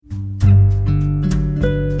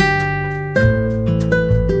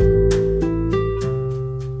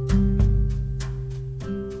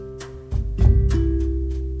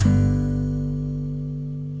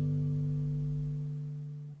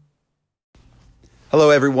Hello,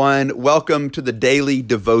 everyone. Welcome to the Daily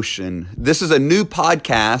Devotion. This is a new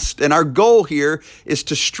podcast, and our goal here is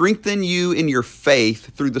to strengthen you in your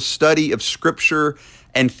faith through the study of Scripture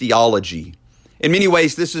and theology. In many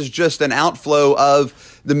ways, this is just an outflow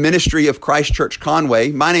of the ministry of Christ Church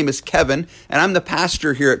Conway. My name is Kevin, and I'm the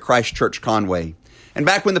pastor here at Christ Church Conway. And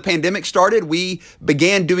back when the pandemic started, we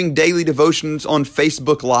began doing daily devotions on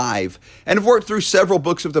Facebook Live and have worked through several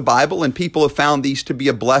books of the Bible, and people have found these to be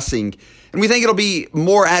a blessing. And we think it'll be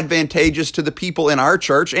more advantageous to the people in our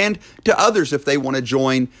church and to others if they want to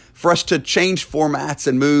join for us to change formats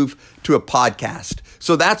and move to a podcast.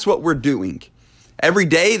 So that's what we're doing. Every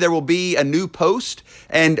day there will be a new post,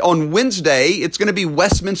 and on Wednesday, it's going to be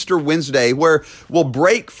Westminster Wednesday, where we'll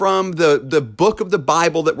break from the book of the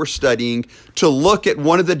Bible that we're studying to look at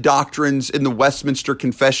one of the doctrines in the Westminster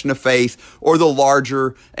Confession of Faith or the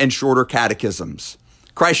larger and shorter catechisms.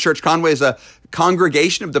 Christ Church Conway is a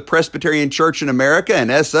congregation of the Presbyterian Church in America,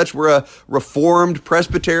 and as such, we're a Reformed,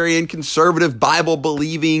 Presbyterian, conservative,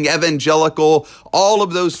 Bible-believing, evangelical, all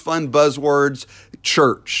of those fun buzzwords,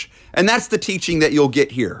 church. And that's the teaching that you'll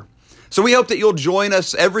get here. So we hope that you'll join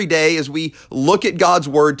us every day as we look at God's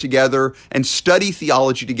Word together and study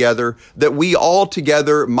theology together, that we all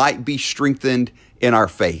together might be strengthened in our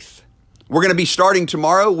faith. We're going to be starting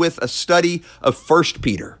tomorrow with a study of 1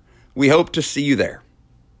 Peter. We hope to see you there.